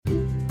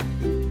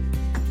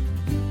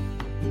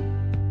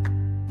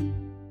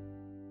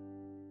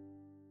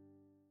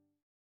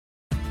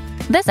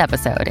This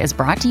episode is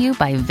brought to you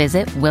by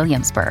Visit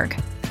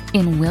Williamsburg.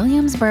 In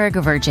Williamsburg,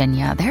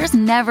 Virginia, there's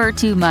never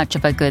too much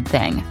of a good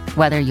thing.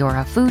 Whether you're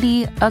a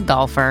foodie, a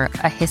golfer,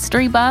 a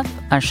history buff,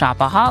 a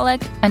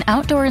shopaholic, an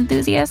outdoor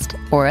enthusiast,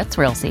 or a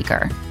thrill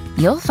seeker,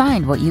 you'll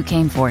find what you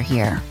came for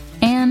here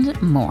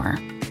and more.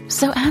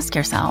 So ask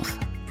yourself,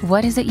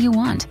 what is it you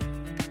want?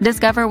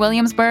 Discover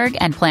Williamsburg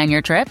and plan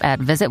your trip at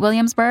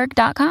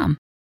visitwilliamsburg.com.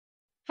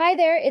 Hi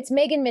there, it's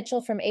Megan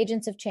Mitchell from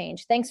Agents of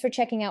Change. Thanks for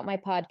checking out my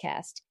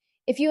podcast.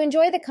 If you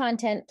enjoy the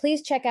content,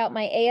 please check out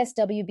my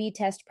ASWB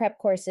test prep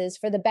courses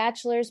for the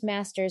bachelor's,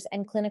 master's,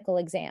 and clinical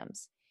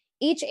exams.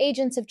 Each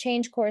Agents of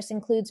Change course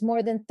includes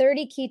more than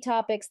 30 key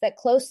topics that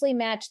closely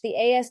match the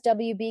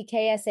ASWB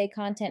KSA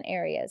content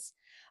areas.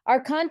 Our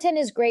content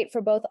is great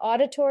for both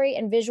auditory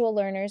and visual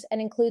learners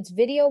and includes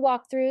video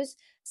walkthroughs,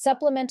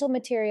 supplemental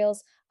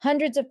materials,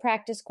 hundreds of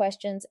practice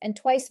questions, and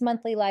twice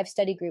monthly live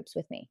study groups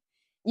with me.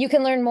 You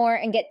can learn more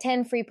and get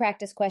 10 free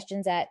practice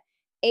questions at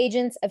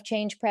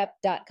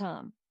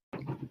agentsofchangeprep.com.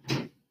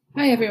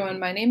 Hi everyone,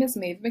 my name is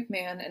Maeve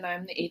McMahon and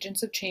I'm the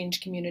Agents of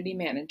Change Community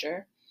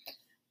Manager.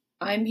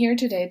 I'm here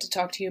today to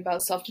talk to you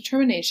about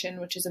self-determination,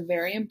 which is a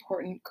very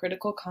important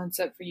critical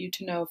concept for you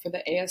to know for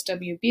the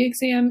ASWB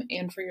exam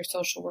and for your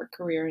social work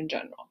career in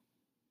general.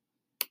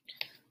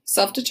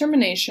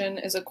 Self-determination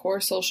is a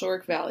core social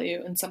work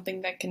value and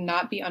something that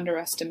cannot be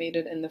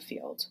underestimated in the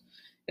field.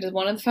 It is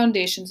one of the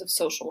foundations of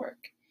social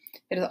work.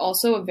 It is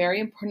also a very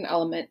important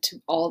element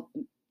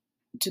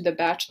to the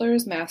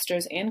bachelor's,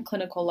 master's, and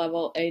clinical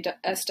level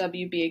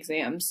ASWB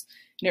exams,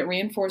 and it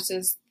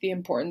reinforces the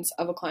importance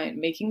of a client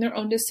making their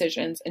own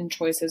decisions and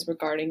choices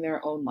regarding their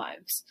own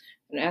lives.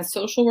 And as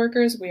social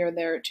workers, we are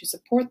there to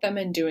support them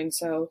in doing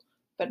so,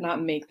 but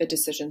not make the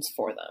decisions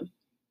for them.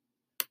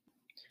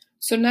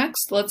 So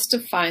next, let's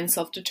define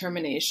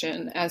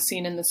self-determination as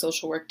seen in the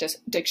Social Work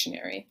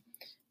Dictionary.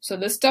 So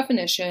this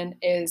definition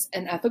is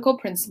an ethical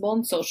principle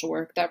in social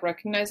work that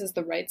recognizes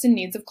the rights and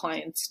needs of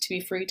clients to be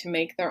free to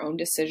make their own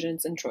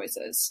decisions and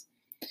choices.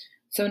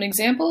 So an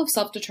example of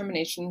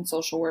self-determination in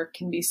social work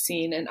can be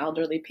seen in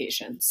elderly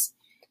patients.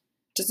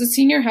 Does the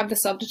senior have the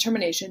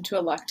self-determination to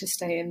elect to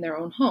stay in their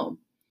own home?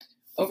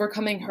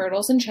 Overcoming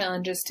hurdles and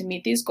challenges to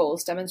meet these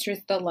goals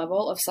demonstrates the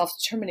level of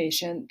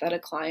self-determination that a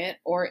client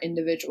or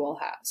individual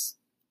has.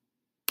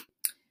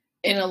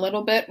 In a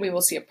little bit, we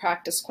will see a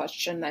practice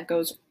question that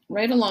goes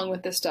right along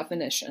with this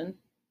definition,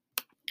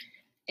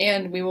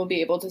 and we will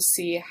be able to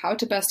see how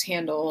to best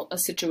handle a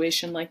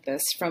situation like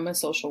this from a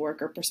social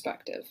worker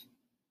perspective.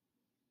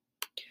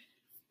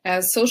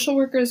 As social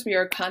workers, we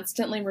are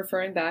constantly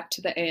referring back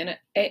to the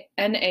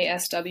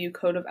NASW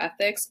Code of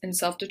Ethics, and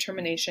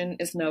self-determination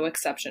is no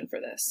exception for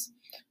this.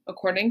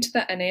 According to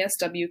the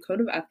NASW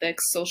Code of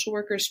Ethics, social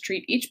workers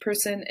treat each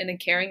person in a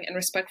caring and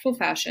respectful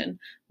fashion,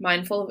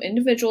 mindful of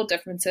individual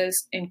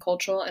differences in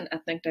cultural and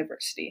ethnic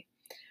diversity.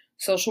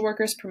 Social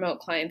workers promote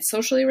clients'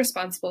 socially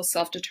responsible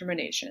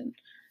self-determination.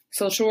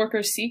 Social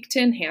workers seek to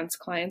enhance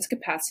clients'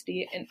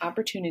 capacity and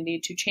opportunity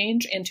to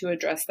change and to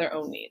address their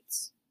own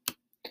needs.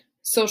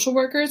 Social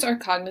workers are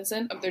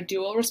cognizant of their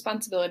dual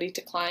responsibility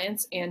to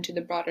clients and to the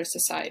broader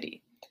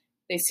society.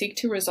 They seek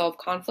to resolve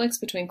conflicts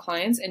between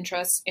clients'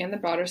 interests and the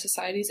broader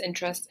society's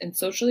interests in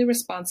socially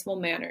responsible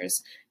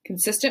manners,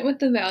 consistent with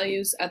the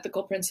values,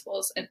 ethical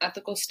principles, and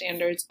ethical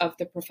standards of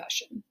the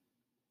profession.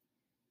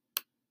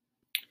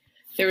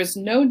 There is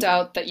no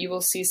doubt that you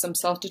will see some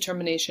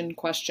self-determination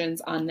questions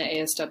on the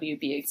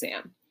ASWB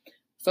exam.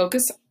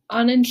 Focus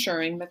on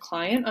ensuring the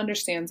client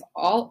understands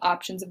all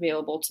options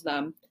available to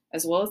them,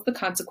 as well as the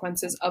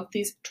consequences of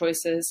these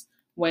choices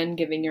when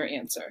giving your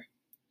answer.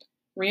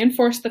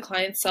 Reinforce the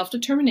client's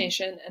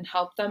self-determination and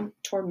help them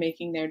toward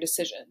making their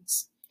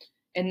decisions.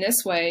 In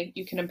this way,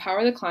 you can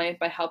empower the client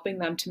by helping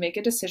them to make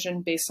a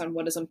decision based on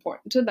what is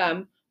important to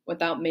them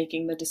without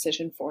making the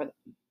decision for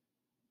them.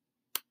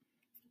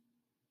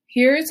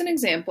 Here is an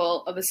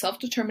example of a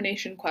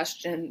self-determination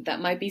question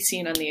that might be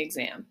seen on the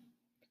exam.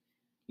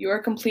 You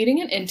are completing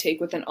an intake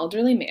with an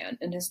elderly man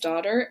and his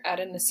daughter at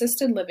an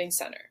assisted living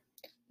center.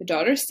 The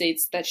daughter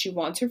states that she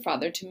wants her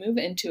father to move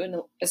into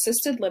an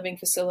assisted living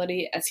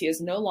facility as he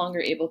is no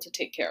longer able to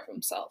take care of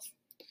himself.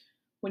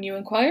 When you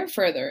inquire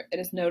further, it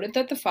is noted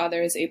that the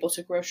father is able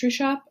to grocery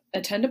shop,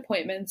 attend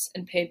appointments,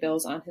 and pay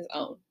bills on his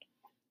own.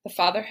 The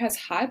father has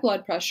high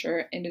blood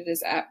pressure and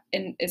is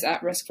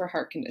at risk for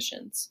heart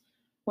conditions.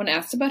 When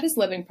asked about his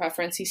living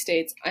preference, he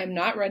states, "I am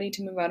not ready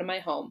to move out of my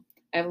home.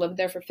 I have lived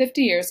there for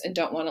 50 years and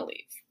don't want to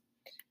leave."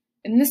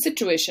 In this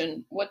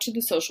situation, what should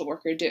the social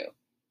worker do?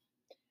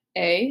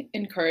 A.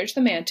 Encourage the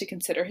man to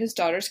consider his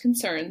daughter's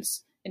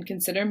concerns and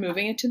consider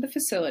moving into the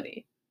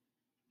facility.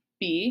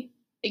 B.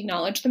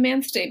 Acknowledge the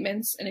man's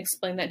statements and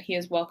explain that he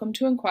is welcome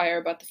to inquire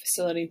about the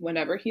facility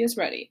whenever he is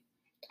ready.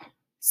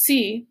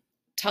 C.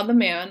 Tell the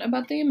man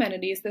about the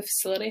amenities the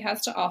facility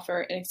has to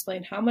offer and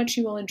explain how much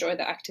he will enjoy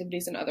the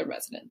activities and other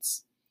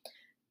residents.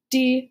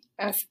 D.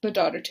 Ask the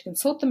daughter to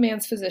consult the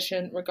man's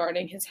physician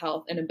regarding his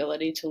health and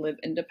ability to live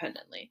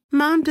independently.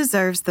 Mom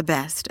deserves the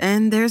best,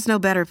 and there's no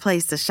better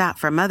place to shop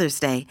for Mother's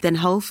Day than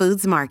Whole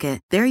Foods Market.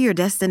 They're your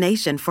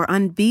destination for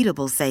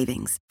unbeatable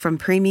savings, from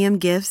premium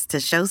gifts to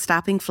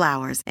show-stopping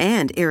flowers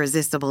and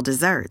irresistible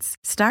desserts.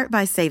 Start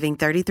by saving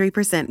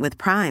 33% with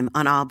Prime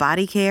on all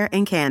body care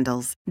and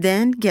candles.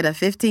 Then get a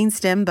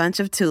 15-stem bunch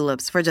of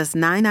tulips for just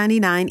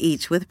 $9.99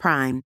 each with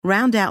Prime.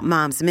 Round out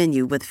Mom's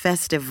menu with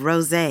festive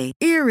rosé,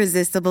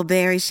 irresistible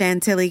berry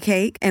chantilly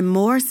cake, and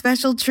more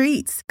special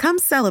treats. Come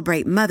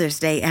celebrate Mother's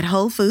Day at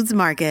Whole Foods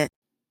Market.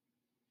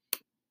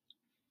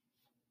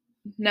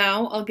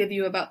 Now I'll give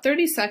you about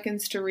 30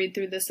 seconds to read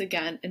through this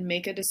again and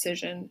make a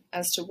decision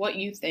as to what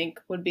you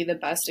think would be the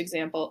best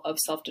example of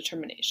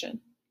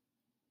self-determination.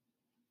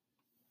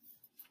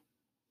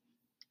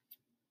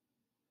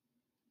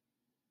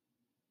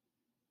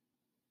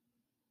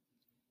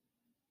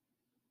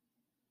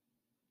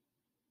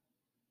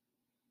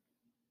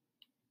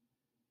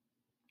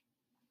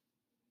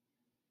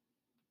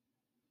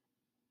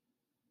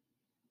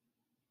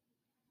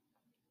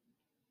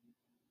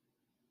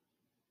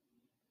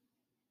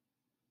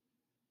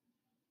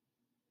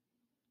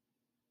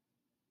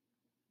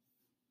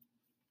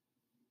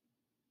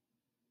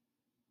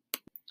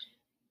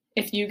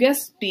 If you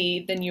guessed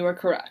B, then you are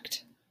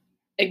correct.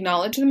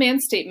 Acknowledge the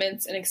man's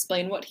statements and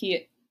explain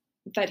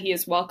that he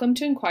is welcome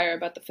to inquire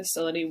about the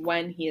facility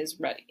when he is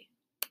ready.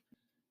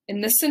 In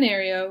this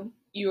scenario,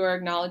 you are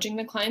acknowledging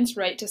the client's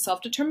right to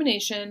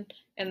self-determination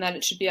and that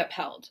it should be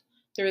upheld.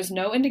 There is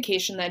no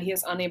indication that he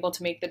is unable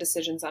to make the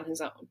decisions on his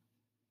own.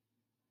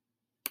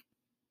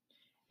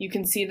 You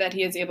can see that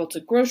he is able to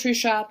grocery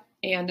shop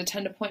and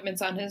attend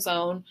appointments on his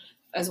own,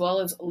 as well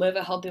as live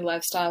a healthy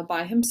lifestyle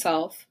by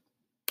himself.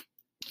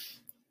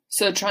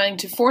 So trying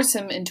to force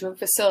him into a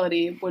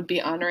facility would be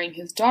honoring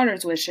his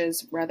daughter's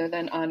wishes rather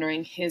than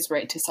honoring his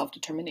right to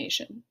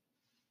self-determination.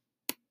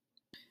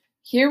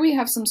 Here we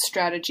have some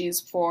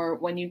strategies for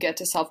when you get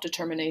to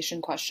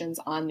self-determination questions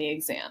on the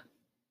exam.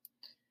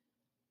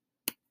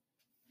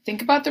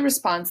 Think about the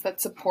response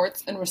that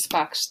supports and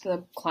respects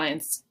the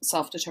client's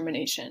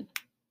self-determination.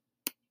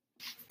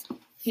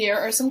 Here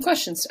are some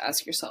questions to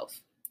ask yourself.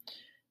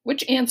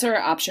 Which answer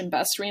or option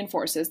best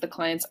reinforces the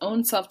client's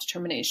own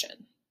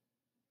self-determination?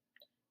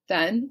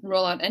 Then,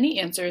 rule out any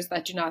answers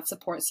that do not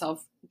support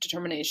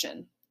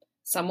self-determination.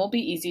 Some will be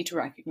easy to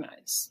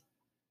recognize.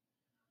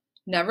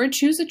 Never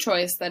choose a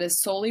choice that is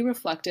solely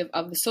reflective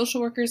of the social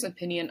worker's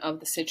opinion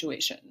of the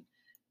situation.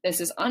 This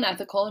is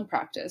unethical in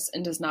practice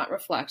and does not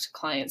reflect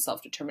client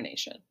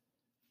self-determination.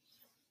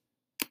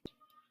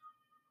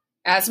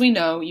 As we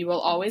know, you will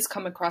always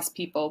come across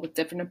people with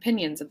different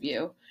opinions of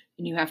you,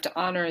 and you have to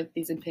honor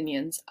these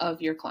opinions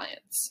of your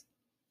clients.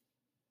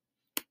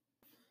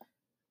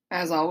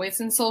 As always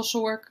in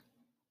social work,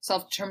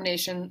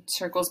 self-determination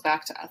circles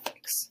back to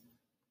ethics.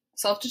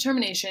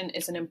 Self-determination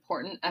is an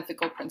important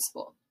ethical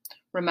principle.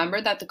 Remember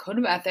that the Code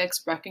of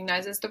Ethics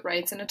recognizes the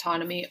rights and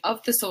autonomy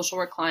of the social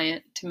work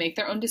client to make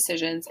their own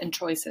decisions and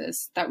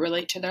choices that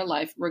relate to their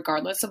life,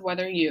 regardless of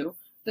whether you,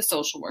 the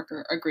social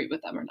worker, agree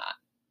with them or not.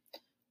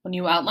 When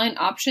you outline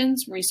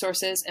options,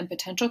 resources, and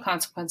potential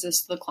consequences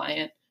to the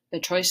client, the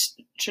choice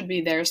should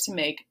be theirs to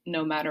make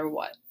no matter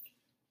what.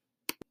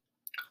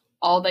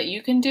 All that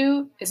you can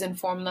do is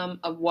inform them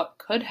of what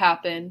could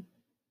happen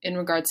in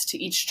regards to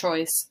each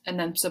choice and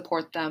then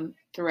support them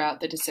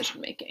throughout the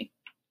decision making.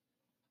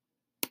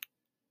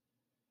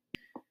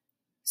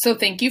 So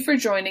thank you for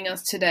joining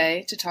us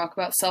today to talk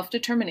about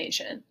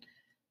self-determination.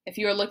 If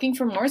you are looking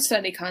for more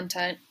study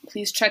content,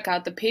 please check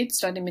out the paid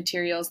study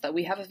materials that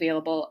we have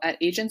available at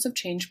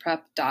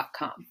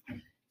agentsofchangeprep.com.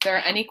 If there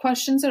are any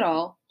questions at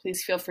all,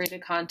 please feel free to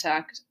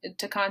contact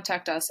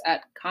us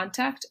at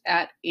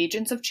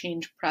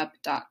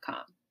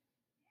contact@agentsofchangeprep.com.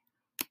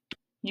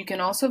 You can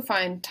also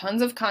find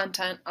tons of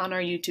content on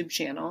our YouTube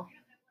channel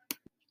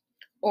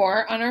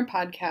or on our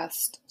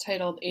podcast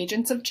titled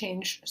Agents of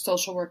Change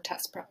Social Work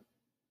Test Prep.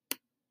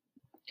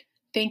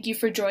 Thank you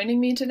for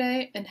joining me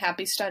today and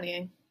happy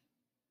studying.